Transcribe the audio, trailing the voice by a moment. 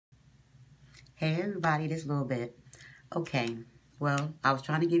Hey everybody, this little bit. Okay, well, I was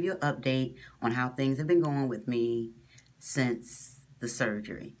trying to give you an update on how things have been going with me since the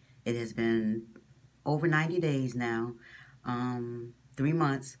surgery. It has been over 90 days now, 3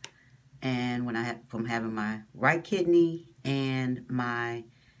 months, and from having my right kidney and my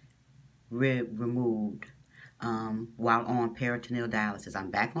rib removed while on peritoneal dialysis.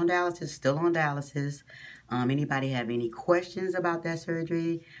 I'm back on dialysis, still on dialysis. Anybody have any questions about that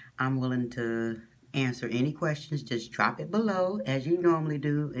surgery? I'm willing to answer any questions. Just drop it below as you normally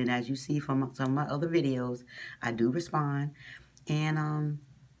do. And as you see from some of my other videos, I do respond. And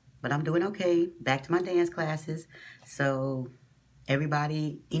but I'm doing okay. Back to my dance classes. So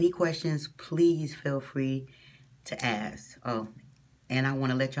everybody, any questions, please feel free to ask. Oh, and I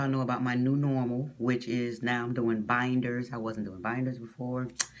want to let y'all know about my new normal, which is now I'm doing binders. I wasn't doing binders before,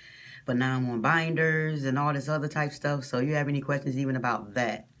 but now I'm on binders and all this other type stuff. So if you have any questions even about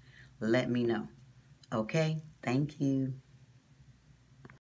that, let me know. Okay? Thank you.